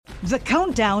The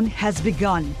countdown has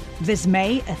begun. This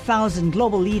May, 1,000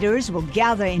 global leaders will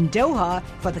gather in Doha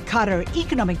for the Qatar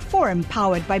Economic Forum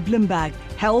powered by Bloomberg,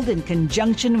 held in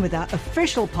conjunction with our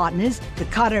official partners, the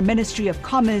Qatar Ministry of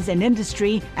Commerce and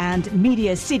Industry and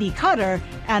Media City Qatar,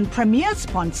 and premier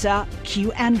sponsor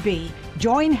QNB.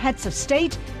 Join heads of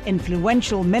state,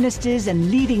 influential ministers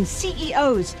and leading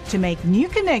CEOs to make new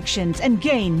connections and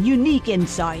gain unique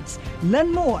insights.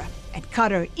 Learn more at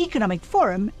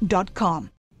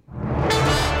QatarEconomicForum.com.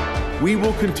 We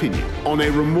will continue on a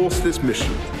remorseless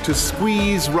mission to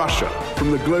squeeze Russia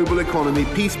from the global economy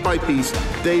piece by piece,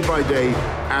 day by day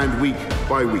and week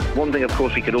by week. One thing, of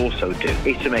course, we could also do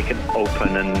is to make an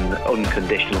open and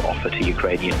unconditional offer to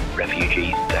Ukrainian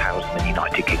refugees to house them in the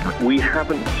United Kingdom. We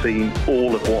haven't seen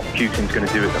all of what Putin's going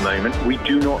to do at the moment. We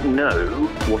do not know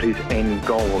what his end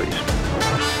goal is.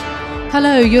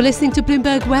 Hello, you're listening to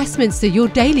Bloomberg Westminster, your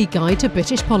daily guide to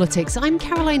British politics. I'm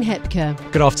Caroline Hepker.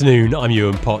 Good afternoon, I'm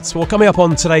Ewan Potts. Well, coming up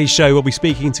on today's show, we'll be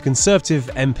speaking to Conservative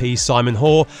MP Simon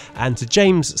Hoare and to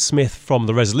James Smith from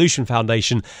the Resolution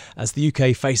Foundation as the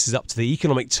UK faces up to the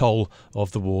economic toll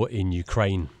of the war in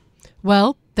Ukraine.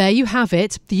 Well, there you have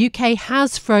it. The UK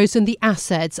has frozen the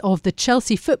assets of the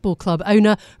Chelsea Football Club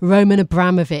owner Roman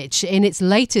Abramovich in its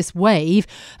latest wave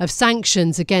of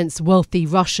sanctions against wealthy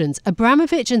Russians.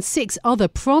 Abramovich and 6 other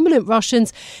prominent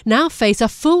Russians now face a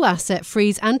full asset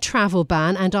freeze and travel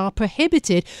ban and are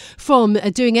prohibited from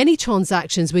doing any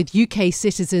transactions with UK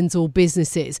citizens or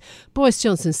businesses. Boris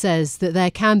Johnson says that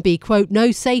there can be, quote,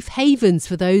 no safe havens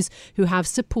for those who have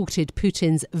supported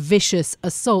Putin's vicious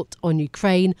assault on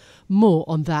Ukraine. More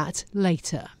on that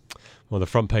later. Well, the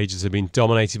front pages have been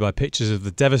dominated by pictures of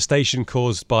the devastation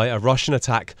caused by a Russian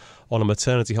attack on a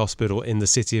maternity hospital in the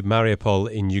city of Mariupol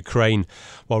in Ukraine.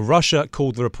 While Russia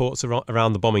called the reports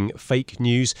around the bombing fake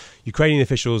news, Ukrainian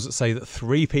officials say that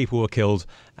 3 people were killed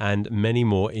and many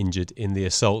more injured in the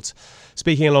assault.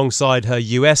 Speaking alongside her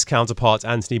US counterpart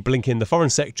Antony Blinken, the Foreign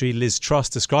Secretary Liz Truss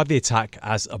described the attack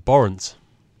as abhorrent.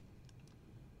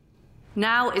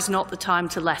 Now is not the time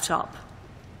to let up.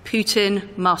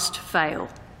 Putin must fail.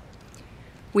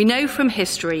 We know from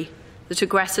history that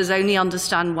aggressors only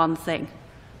understand one thing,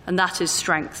 and that is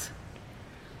strength.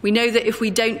 We know that if we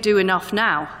don't do enough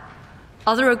now,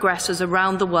 other aggressors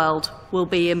around the world will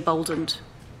be emboldened.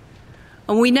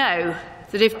 And we know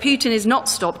that if Putin is not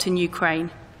stopped in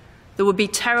Ukraine, there will be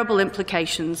terrible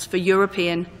implications for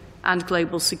European and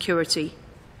global security.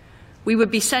 We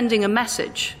would be sending a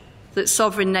message that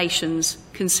sovereign nations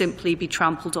can simply be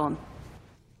trampled on.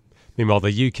 Meanwhile,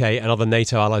 the UK and other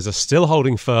NATO allies are still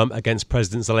holding firm against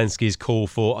President Zelensky's call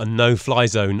for a no-fly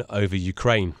zone over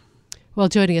Ukraine. Well,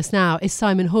 joining us now is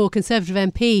Simon Hoare, Conservative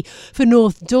MP for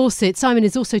North Dorset. Simon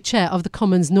is also chair of the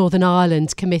Commons Northern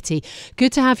Ireland Committee.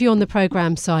 Good to have you on the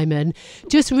programme, Simon.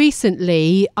 Just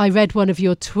recently, I read one of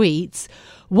your tweets.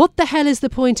 What the hell is the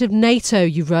point of NATO,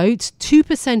 you wrote?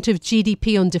 2% of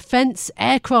GDP on defence,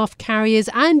 aircraft carriers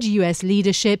and US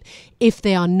leadership if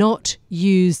they are not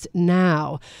used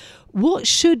now. What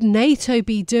should NATO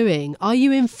be doing? Are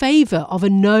you in favour of a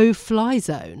no-fly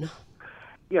zone?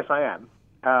 Yes, I am.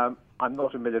 I'm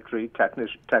not a military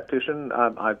tactician.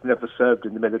 I've never served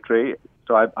in the military,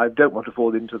 so I don't want to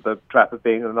fall into the trap of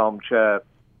being an armchair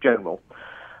general.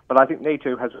 But I think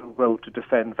NATO has a role to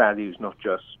defend values, not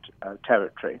just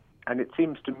territory. And it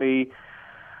seems to me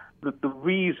that the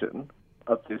reason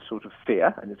of this sort of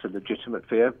fear, and it's a legitimate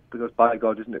fear, because by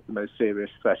God, isn't it the most serious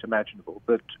threat imaginable,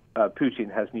 that Putin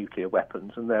has nuclear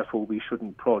weapons and therefore we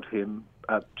shouldn't prod him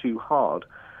too hard.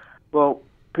 Well,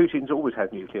 Putin's always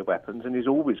had nuclear weapons and is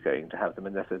always going to have them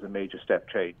unless there's a major step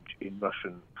change in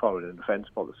Russian foreign and defense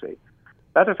policy.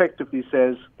 That effectively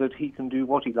says that he can do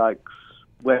what he likes,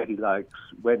 where he likes,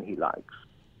 when he likes.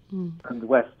 And the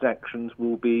West's actions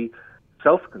will be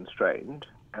self-constrained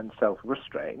and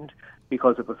self-restrained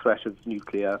because of the threat of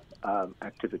nuclear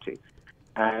activity.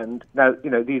 And now,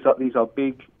 these are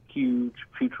big, huge,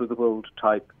 future of the world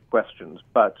type questions.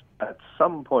 But at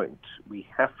some point, we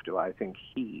have to, I think,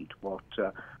 heed what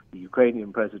the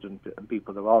Ukrainian president and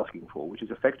people are asking for, which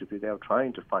is effectively they are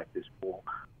trying to fight this war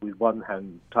with one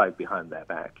hand tied behind their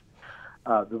back.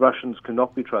 The Russians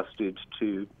cannot be trusted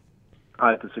to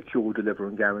either secure, deliver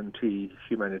and guarantee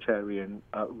humanitarian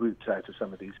routes out of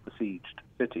some of these besieged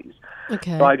cities.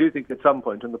 Okay. So I do think at some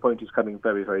point, and the point is coming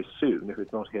very, very soon, if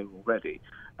it's not here already,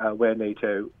 where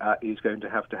NATO is going to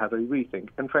have a rethink.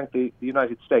 And frankly, the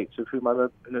United States, of whom I'm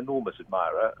an enormous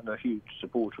admirer and a huge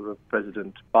supporter of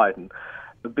President Biden,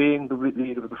 being the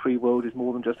leader of the free world is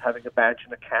more than just having a badge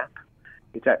and a cap.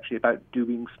 It's actually about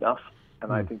doing stuff,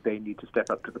 and I think they need to step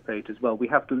up to the plate as well. We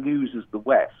have to lose as the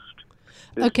West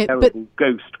this terrible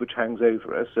ghost which hangs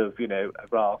over us of,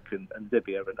 Iraq and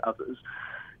Libya and others.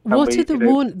 What are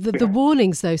the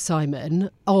warnings, though,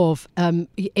 Simon, of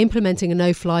implementing a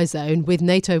no-fly zone with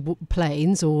NATO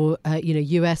planes or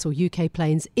US or UK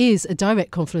planes is a direct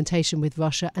confrontation with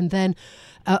Russia, and then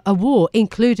a war,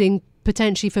 including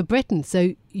potentially for Britain.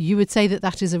 So you would say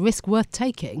that is a risk worth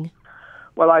taking?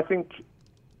 Well, I think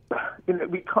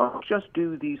we can't just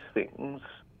do these things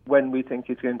when we think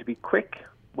it's going to be quick,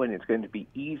 when it's going to be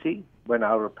easy, when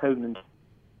our opponent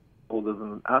older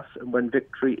than us, and when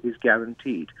victory is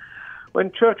guaranteed. When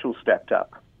Churchill stepped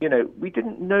up, we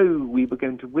didn't know we were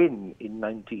going to win in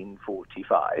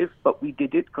 1945, but we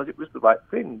did it because it was the right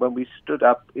thing. When we stood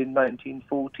up in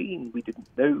 1914, we didn't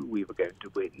know we were going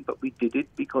to win, but we did it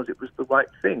because it was the right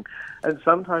thing. And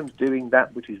sometimes doing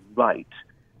that which is right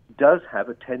does have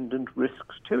attendant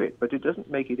risks to it, but it doesn't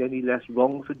make it any less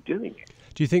wrong for doing it.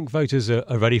 Do you think voters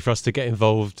are ready for us to get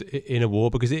involved in a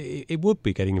war? Because it would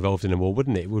be getting involved in a war,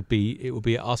 wouldn't it? It would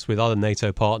be us with other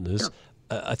NATO partners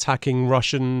attacking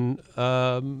Russian,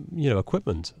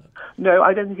 equipment. No,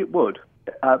 I don't think it would.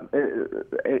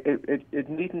 It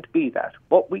needn't be that.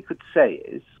 What we could say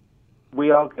is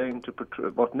we are going to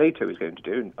what NATO is going to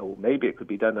do, or maybe it could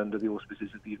be done under the auspices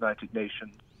of the United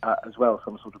Nations as well,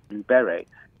 some sort of blue beret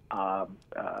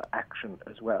action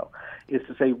as well, is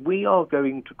to say we are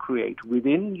going to create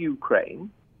within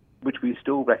Ukraine, which we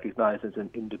still recognize as an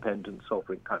independent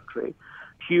sovereign country,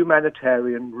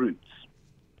 humanitarian routes.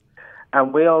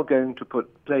 And we are going to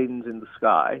put planes in the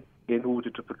sky in order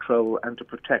to patrol and to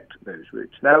protect those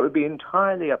routes. Now, it would be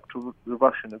entirely up to the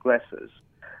Russian aggressors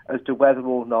as to whether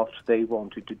or not they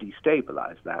wanted to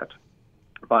destabilize that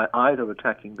by either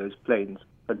attacking those planes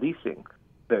policing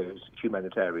those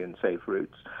humanitarian safe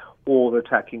routes or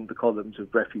attacking the columns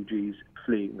of refugees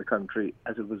fleeing the country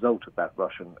as a result of that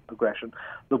Russian aggression.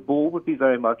 The ball would be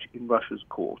very much in Russia's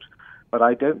court, but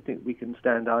I don't think we can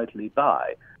stand idly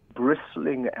by,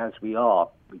 bristling as we are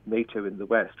with NATO in the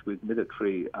West, with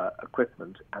military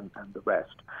equipment and the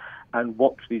rest, and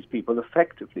watch these people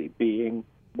effectively being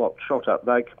shot up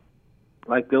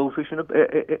like goldfish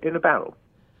in a barrel.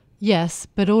 Yes,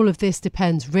 but all of this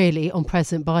depends really on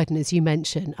President Biden, as you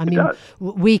mentioned. I mean,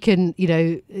 we can,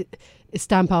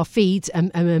 stamp our feet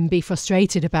and be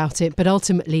frustrated about it, but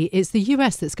ultimately it's the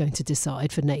US that's going to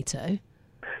decide for NATO.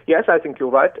 Yes, I think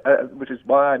you're right, which is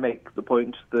why I make the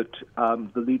point that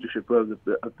the leadership role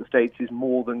of the states is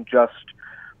more than just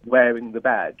wearing the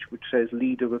badge, which says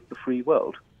leader of the free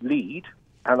world. Lead,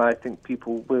 and I think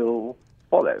people will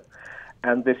follow.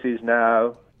 And this is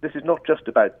not just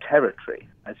about territory,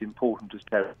 as important as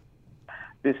territory.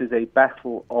 This is a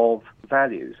battle of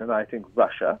values, and I think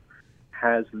Russia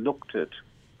has looked at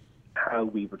how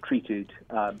we were treated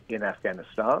in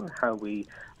Afghanistan, how we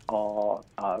are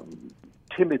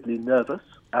timidly nervous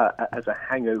as a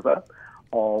hangover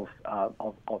of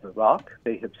Iraq.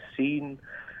 They have seen,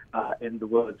 in the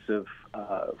words of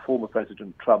former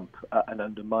President Trump, an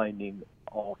undermining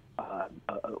of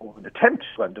or an attempt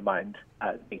to undermine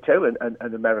NATO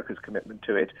and America's commitment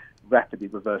to it, rapidly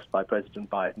reversed by President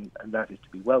Biden, and that is to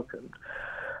be welcomed.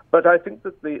 But I think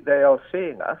that they are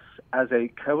seeing us as a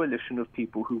coalition of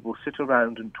people who will sit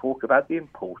around and talk about the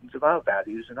importance of our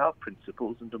values and our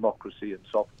principles and democracy and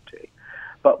sovereignty.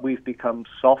 But we've become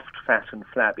soft, fat and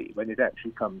flabby when it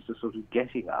actually comes to sort of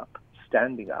getting up,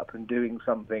 standing up and doing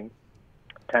something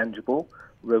tangible,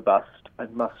 robust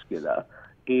and muscular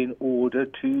in order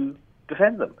to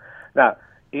defend them. Now,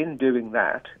 in doing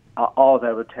that, are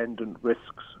there attendant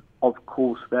risks? Of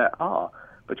course there are.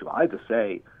 But you either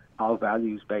say our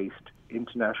values-based,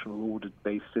 international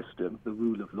order-based system, the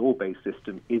rule of law-based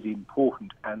system, is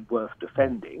important and worth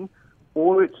defending,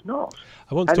 or it's not.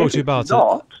 I want to talk to you about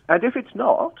it. And if it's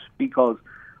not, because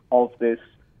of this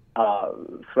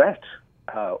threat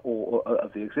or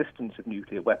of the existence of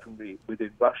nuclear weaponry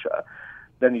within Russia,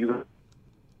 then you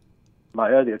my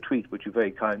earlier tweet, which you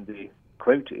very kindly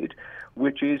quoted,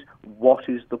 which is, what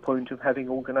is the point of having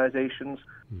organizations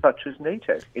such as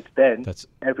NATO? It's then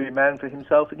every man for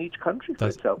himself and each country for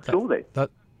itself, surely.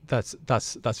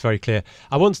 That's very clear.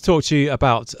 I want to talk to you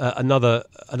about another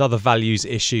values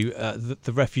issue,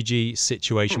 the refugee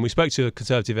situation. We spoke to a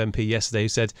Conservative MP yesterday who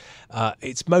said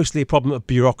it's mostly a problem of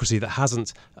bureaucracy that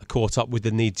hasn't caught up with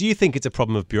the need. Do you think it's a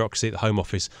problem of bureaucracy at the Home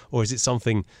Office, or is it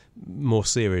something more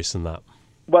serious than that?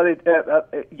 Well,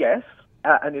 yes,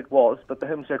 and it was, but the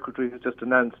Home Secretary has just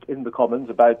announced in the Commons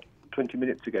about 20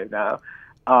 minutes ago now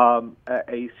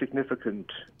a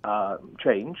significant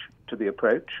change to the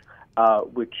approach,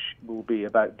 which will be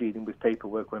about dealing with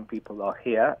paperwork when people are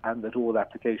here, and that all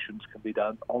applications can be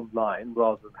done online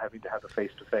rather than having to have a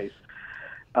face-to-face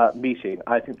meeting,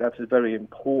 I think that's a very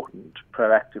important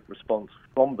proactive response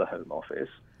from the Home Office.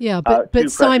 Yeah,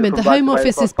 but Simon, the Home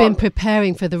Office has been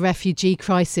preparing for the refugee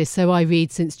crisis, so I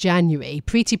read, since January.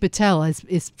 Priti Patel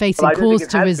is facing calls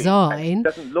to resign.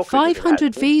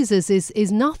 500 visas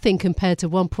is nothing compared to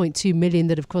 1.2 million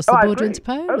that have crossed the border into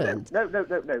Poland. No.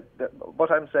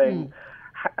 What I'm saying,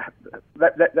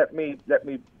 let me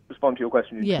respond to your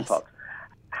question in two parts.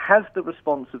 Has the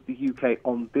response of the UK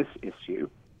on this issue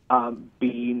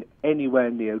been anywhere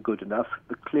near good enough?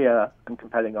 The clear and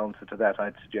compelling answer to that,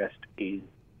 I'd suggest, is.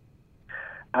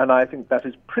 And I think that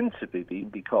has principally been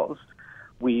because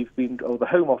the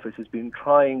Home Office has been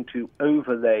trying to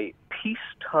overlay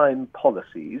peacetime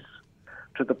policies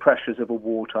to the pressures of a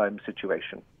wartime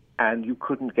situation. And you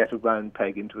couldn't get a round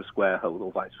peg into a square hole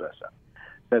or vice versa.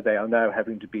 So they are now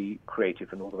having to be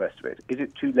creative and all the rest of it. Is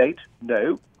it too late?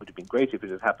 No. It would have been great if it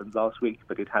had happened last week,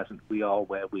 but it hasn't. We are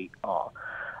where we are.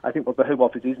 I think what the Home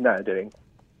Office is now doing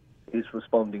is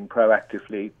responding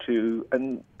proactively to,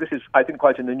 and this is, I think,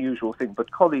 quite an unusual thing,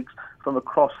 but colleagues from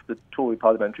across the Tory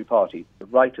parliamentary party, the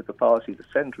right of the party, the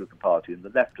centre of the party, and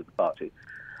the left of the party,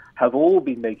 have all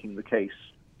been making the case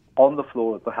on the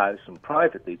floor of the House and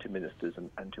privately to ministers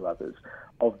and to others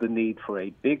of the need for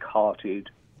a big-hearted,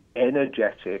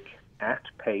 energetic,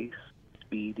 at-pace,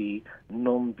 speedy,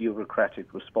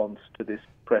 non-bureaucratic response to this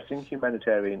pressing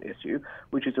humanitarian issue,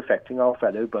 which is affecting our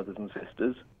fellow brothers and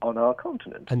sisters on our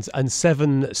continent. And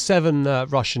seven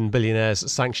Russian billionaires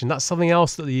sanctioned. That's something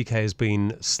else that the UK has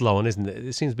been slow on, isn't it?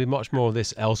 It seems to be much more of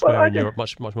this elsewhere in Europe,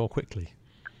 much more quickly.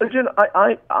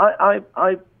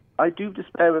 I do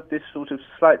despair of this sort of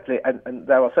slightly, and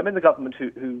there are some in the government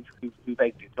who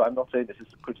begged it, so I'm not saying this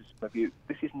is a criticism of you.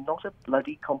 This is not a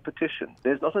bloody competition.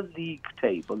 There's not a league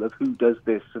table of who does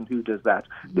this and who does that.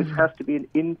 This has to be an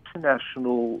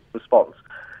international response.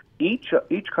 Each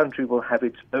country will have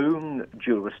its own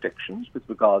jurisdictions with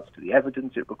regards to the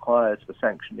evidence it requires for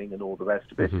sanctioning and all the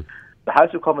rest of it. The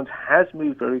House of Commons has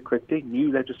moved very quickly.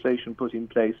 New legislation put in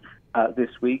place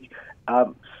this week.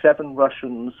 7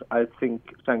 Russians, I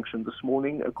think, sanctioned this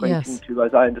morning, equating to,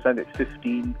 as I understand it,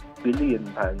 £15 billion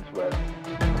worth.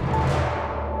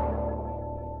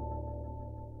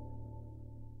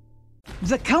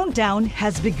 The countdown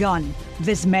has begun.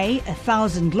 This May,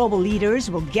 1,000 global leaders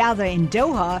will gather in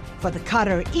Doha for the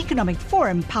Qatar Economic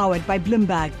Forum powered by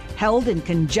Bloomberg, held in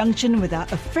conjunction with our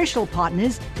official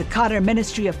partners, the Qatar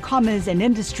Ministry of Commerce and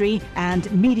Industry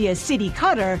and Media City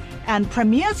Qatar, and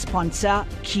premier sponsor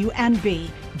QNB.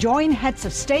 Join heads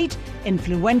of state,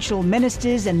 influential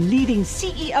ministers and leading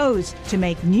CEOs to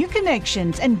make new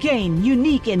connections and gain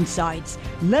unique insights.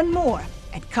 Learn more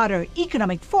at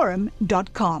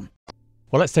QatarEconomicForum.com.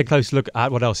 Well, let's take a close look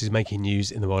at what else is making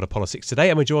news in the world of politics today.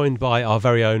 And we're joined by our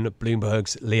very own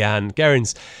Bloomberg's Leanne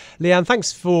Gerrans. Leanne,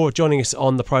 thanks for joining us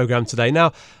on the programme today.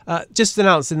 Now, just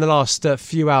announced in the last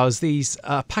few hours, these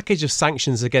package of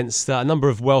sanctions against a number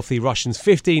of wealthy Russians,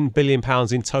 £15 billion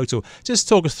in total. Just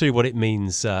talk us through what it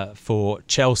means for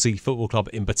Chelsea Football Club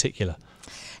in particular.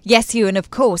 Yes, Ewan,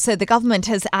 of course. So the government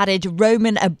has added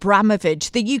Roman Abramovich,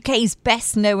 the UK's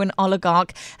best-known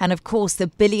oligarch, and of course the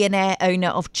billionaire owner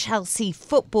of Chelsea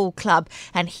Football Club,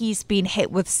 and he's been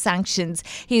hit with sanctions.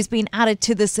 He's been added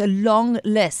to this long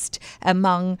list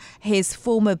among his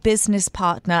former business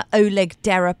partner, Oleg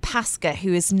Deripaska,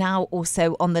 who is now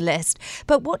also on the list.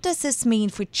 But what does this mean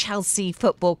for Chelsea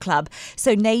Football Club?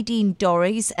 So Nadine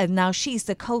Dorries, and now she's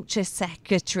the culture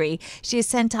secretary, she has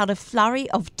sent out a flurry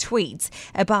of tweets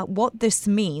about what this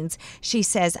means. She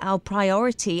says, our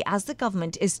priority as the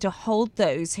government is to hold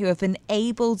those who have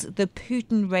enabled the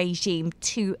Putin regime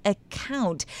to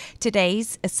account.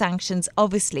 Today's sanctions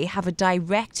obviously have a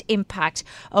direct impact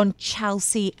on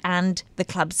Chelsea and the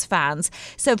club's fans.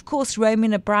 So, of course,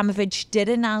 Roman Abramovich did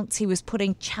announce he was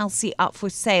putting Chelsea up for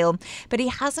sale, but he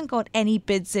hasn't got any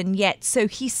bids in yet, so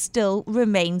he still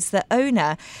remains the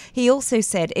owner. He also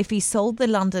said if he sold the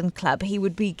London club, he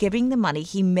would be giving the money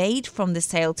he made from the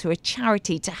sale to a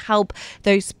charity to help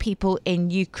those people in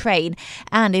Ukraine.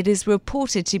 And it is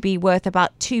reported to be worth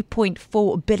about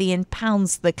 £2.4 billion,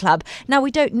 the club. Now, we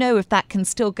don't know if that can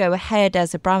still go ahead,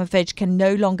 as Abramovich can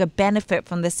no longer benefit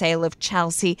from the sale of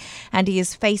Chelsea, and he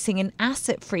is facing an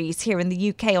asset freeze here in the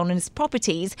UK on his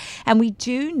properties. And we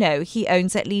do know he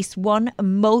owns at least one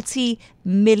multi-billion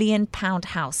million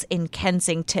house in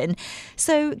Kensington.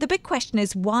 So the big question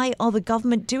is, why are the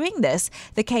government doing this?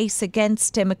 The case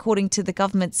against him, according to the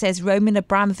government, says Roman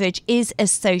Abramovich is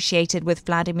associated with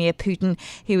Vladimir Putin,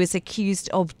 who is accused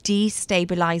of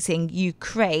destabilizing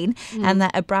Ukraine, and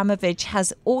that Abramovich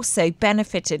has also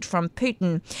benefited from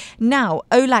Putin. Now,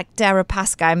 Oleg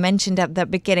Deripaska, I mentioned at the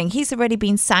beginning, he's already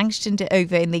been sanctioned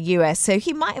over in the US, so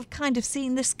he might have kind of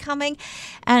seen this coming.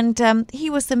 And he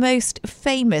was the most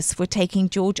famous for taking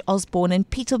George Osborne and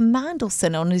Peter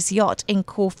Mandelson on his yacht in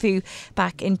Corfu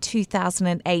back in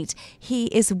 2008. He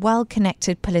is well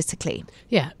connected politically.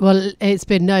 Yeah, well, it's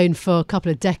been known for a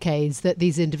couple of decades that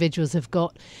these individuals have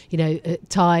got,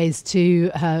 ties to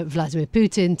Vladimir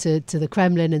Putin, to the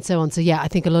Kremlin and so on. So, yeah, I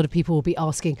think a lot of people will be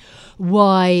asking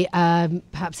why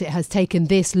perhaps it has taken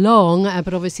this long.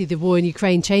 But obviously the war in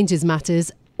Ukraine changes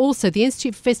matters. Also, the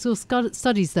Institute for Fiscal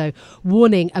Studies, though,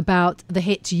 warning about the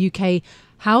hit to UK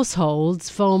households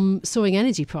from soaring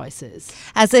energy prices.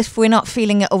 As if we're not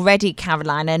feeling it already,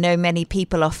 Caroline. I know many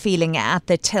people are feeling it at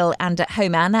the till and at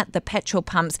home and at the petrol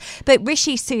pumps. But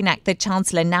Rishi Sunak, the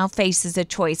Chancellor, now faces a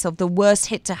choice of the worst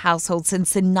hit to households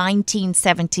since the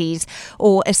 1970s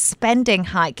or a spending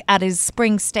hike at his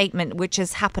spring statement, which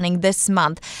is happening this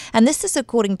month. And this is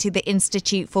according to the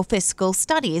Institute for Fiscal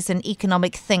Studies, an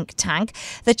economic think tank.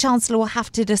 The Chancellor will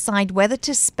have to decide whether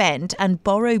to spend and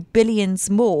borrow billions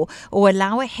more or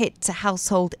allow a hit to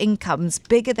household incomes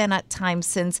bigger than at times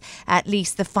since at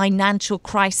least the financial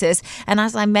crisis. And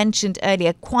as I mentioned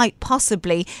earlier, quite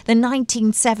possibly the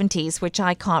 1970s, which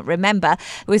I can't remember.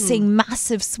 We're seeing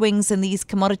massive swings in these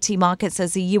commodity markets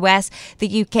as the US,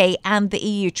 the UK and the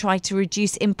EU try to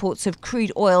reduce imports of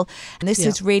crude oil. And this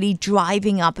is really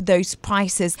driving up those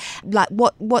prices. Like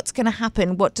what's going to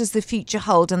happen? What does the future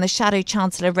hold? And the Shadow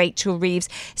Chancellor, Rachel Reeves,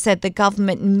 said the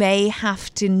government may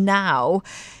have to now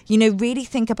really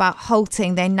think about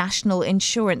halting their national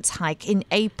insurance hike in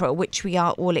April, which we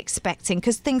are all expecting,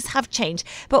 because things have changed.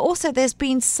 But also there's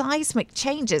been seismic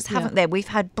changes, haven't there? We've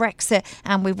had Brexit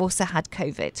and we've also had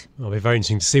COVID. It'll be very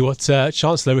interesting to see what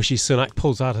Chancellor Rishi Sunak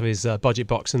pulls out of his budget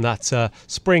box in that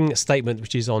spring statement,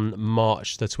 which is on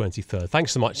March the 23rd.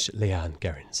 Thanks so much, Leanne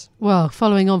Gerrans. Well,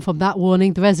 following on from that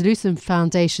warning, the Resolution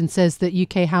Foundation says that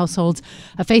UK households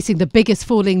are facing the biggest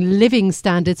falling living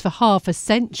standards for half a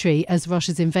century as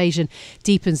Russia's invasion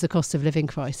deepens the cost of living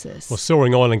crisis. Well,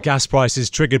 soaring oil and gas prices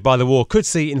triggered by the war could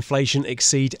see inflation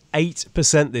exceed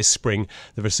 8% this spring,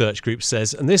 the research group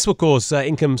says. And this will cause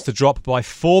incomes to drop by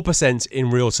 4% in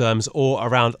real terms, or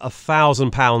around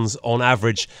 £1,000 on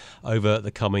average over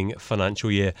the coming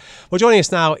financial year. Well, joining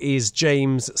us now is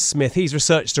James Smith. He's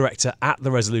Research Director at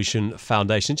the Resolution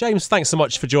Foundation. James, thanks so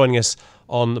much for joining us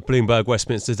on Bloomberg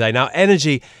Westminster today. Now,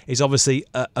 energy is obviously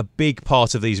a big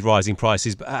part of these rising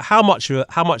prices, but how much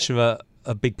of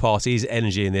a big part is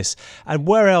energy in this, and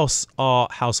where else are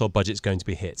household budgets going to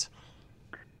be hit?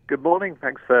 Good morning.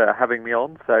 Thanks for having me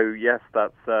on. So yes,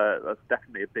 that's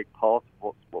definitely a big part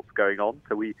of what's going on.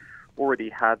 So we already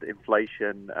had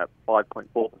inflation at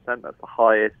 5.4%. That's the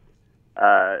highest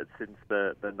since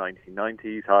the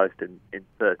 1990s, highest in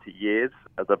 30 years.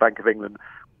 The Bank of England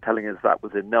telling us that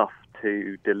was enough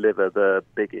to deliver the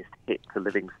biggest hit to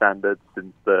living standards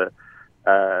since the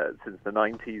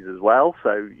 90s as well.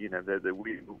 So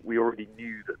we already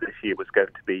knew that this year was going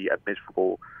to be a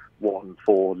miserable one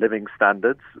for living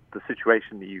standards. The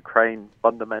situation in the Ukraine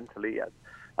fundamentally,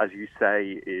 as you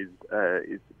say, is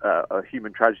a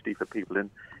human tragedy for people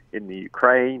in the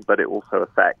Ukraine, but it also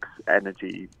affects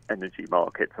energy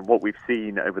markets. And what we've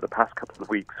seen over the past couple of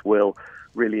weeks will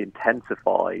really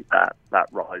intensify that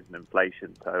rise in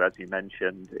inflation. So as you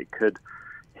mentioned, it could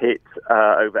hit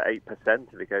over 8%.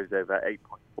 If it goes over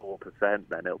 8.4%,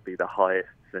 then it'll be the highest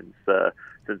since the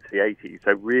 80s.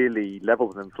 So really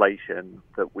levels of inflation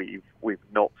that we've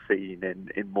not seen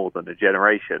in more than a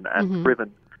generation, and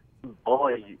driven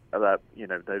by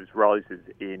those rises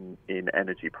in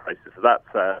energy prices. So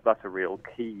that's a real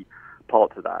key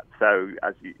part of that. So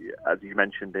as you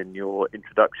mentioned in your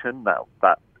introduction,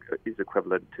 that is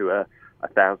equivalent to a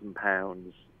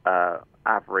 £1,000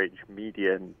 average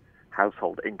median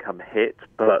household income hit,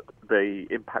 but the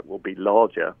impact will be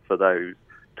larger for those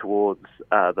towards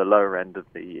the lower end of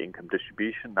the income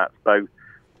distribution. That's both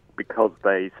because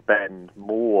they spend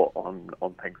more on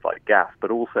things like gas,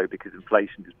 but also because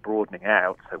inflation is broadening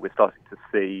out. So we're starting to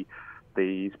see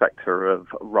the spectre of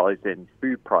rise in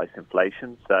food price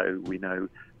inflation. So we know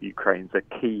Ukraine's a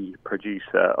key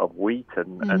producer of wheat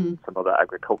and some other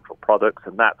agricultural products,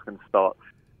 and that's going to start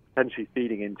essentially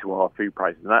feeding into our food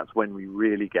prices. And that's when we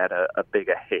really get a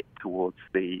bigger hit towards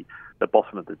the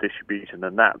bottom of the distribution.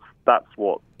 And that's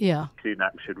what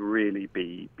Sunak should really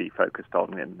be focused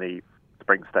on in the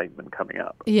spring statement coming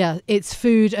up. Yeah, it's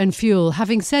food and fuel.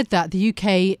 Having said that, the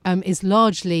UK is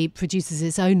largely produces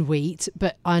its own wheat,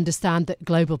 but I understand that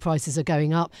global prices are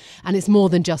going up, and it's more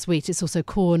than just wheat. It's also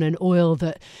corn and oil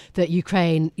that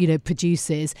Ukraine,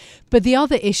 produces. But the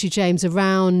other issue, James,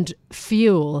 around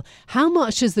fuel, how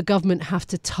much does the government have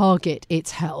to target its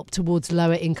help towards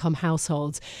lower income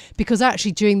households? Because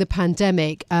actually during the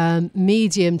pandemic,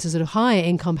 medium to sort of higher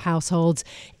income households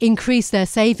increased their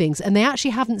savings, and they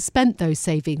actually haven't spent those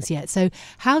savings yet. So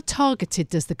how targeted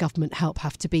does the government help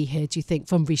have to be here, do you think,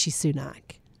 from Rishi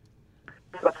Sunak?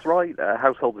 That's right.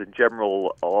 Households in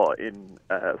general are in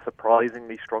a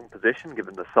surprisingly strong position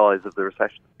given the size of the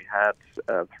recession we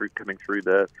had coming through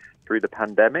the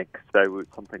pandemic. So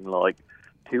it's something like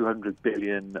 200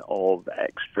 billion of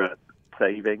extra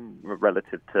saving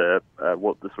relative to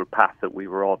what the sort of path that we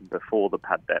were on before the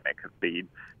pandemic have been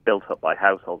built up by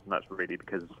households, and that's really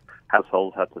because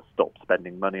households had to stop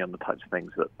spending money on the types of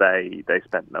things that they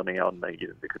spent money on. They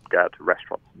could go out to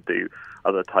restaurants and do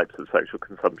other types of social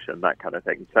consumption, that kind of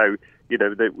thing. So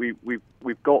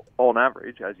we've got on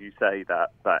average, as you say,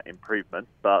 that improvement,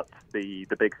 but the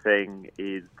big thing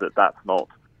is that that's not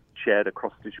shared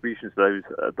across distributions. Those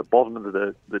at the bottom of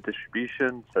the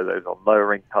distribution, so those on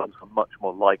lower incomes, are much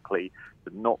more likely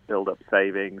to not build up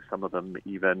savings. Some of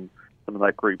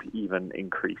that group even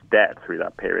increased debt through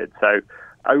that period. So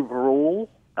overall,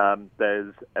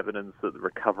 there's evidence that the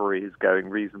recovery is going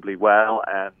reasonably well,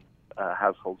 and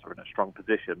households are in a strong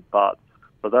position. But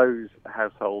for those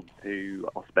households who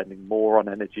are spending more on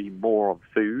energy, more on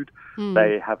food,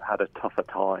 they have had a tougher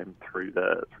time through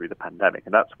the pandemic,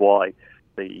 and that's why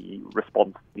the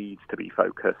response needs to be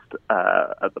focused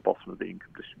at the bottom of the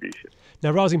income distribution.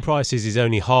 Now, rising prices is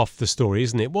only half the story,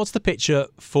 isn't it? What's the picture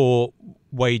for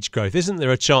wage growth? Isn't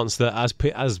there a chance that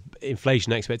as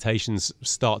inflation expectations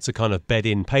start to kind of bed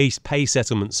in, pay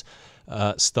settlements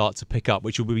start to pick up,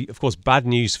 which will be, of course, bad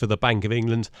news for the Bank of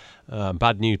England,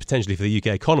 bad news potentially for the UK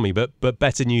economy, but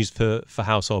better news for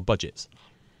household budgets?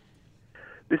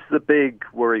 This is a big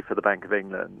worry for the Bank of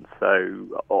England.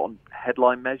 So on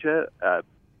headline measure,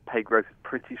 pay growth is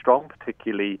pretty strong,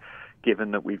 particularly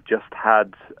given that we've just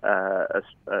had a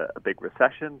big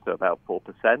recession, so about 4%.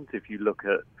 If you look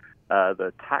at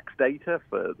the tax data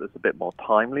that's a bit more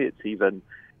timely, it's even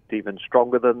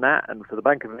stronger than that. And for the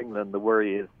Bank of England, the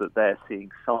worry is that they're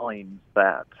seeing signs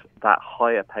that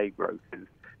higher pay growth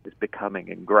is becoming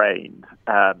ingrained.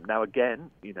 Now,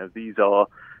 again, these are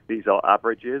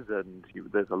averages, and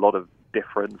there's a lot of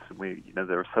difference. And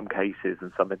there are some cases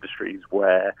in some industries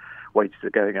where wages are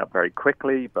going up very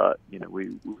quickly, but we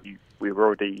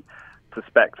already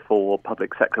suspect for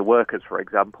public sector workers, for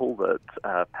example,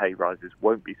 that pay rises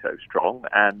won't be so strong,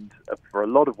 and for a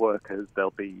lot of workers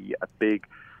there'll be a big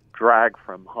drag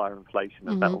from higher inflation,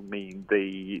 and that will mean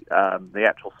the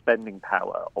actual spending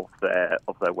power of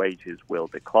their wages will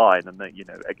decline, and that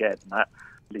again that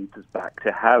leads us back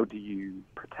to how do you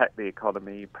protect the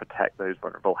economy, protect those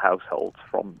vulnerable households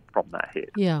from that hit.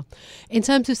 Yeah. In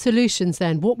terms of solutions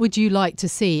then, what would you like to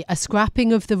see? A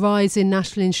scrapping of the rise in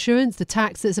national insurance, the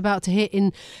tax that's about to hit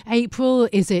in April?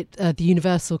 Is it the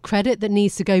universal credit that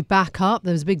needs to go back up?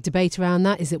 There was a big debate around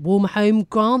that. Is it warm home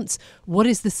grants? What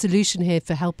is the solution here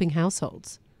for helping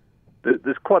households?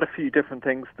 There's quite a few different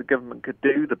things the government could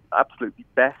do. The absolutely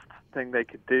best thing they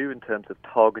could do in terms of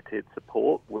targeted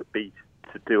support would be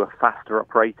to do a faster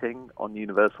uprating on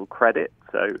universal credit,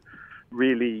 so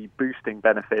really boosting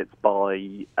benefits by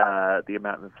the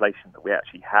amount of inflation that we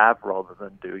actually have, rather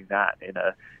than doing that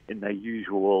in their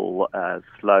usual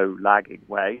slow lagging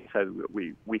way. So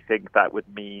we think that would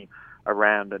mean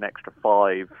around an extra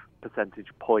 5 percentage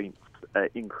points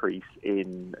increase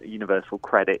in universal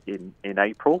credit in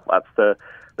April. That's the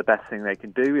best thing they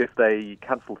can do. If they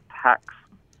cancel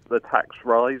the tax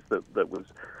rise that was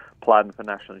planned for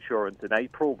national insurance in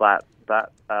April, that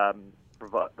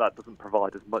doesn't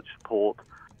provide as much support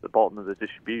at the bottom of the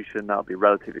distribution. That'll be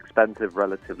relatively expensive,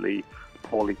 relatively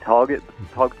poorly targeted,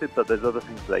 but there's other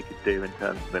things they could do in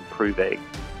terms of improving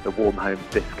the warm homes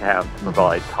discount to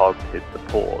provide targeted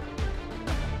support.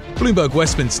 Bloomberg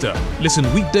Westminster.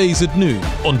 Listen weekdays at noon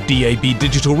on DAB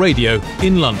Digital Radio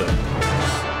in London.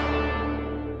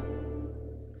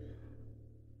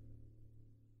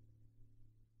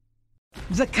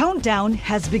 The countdown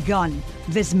has begun.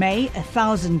 This May,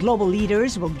 1,000 global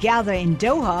leaders will gather in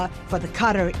Doha for the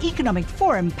Qatar Economic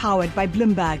Forum powered by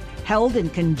Bloomberg, held in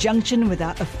conjunction with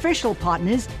our official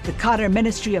partners, the Qatar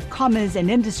Ministry of Commerce and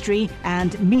Industry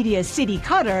and Media City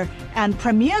Qatar, and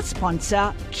premier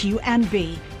sponsor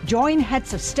QNB. Join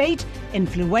heads of state,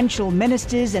 influential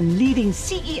ministers and leading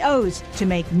CEOs to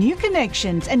make new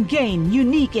connections and gain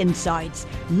unique insights.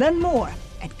 Learn more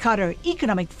at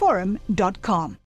QatarEconomicForum.com.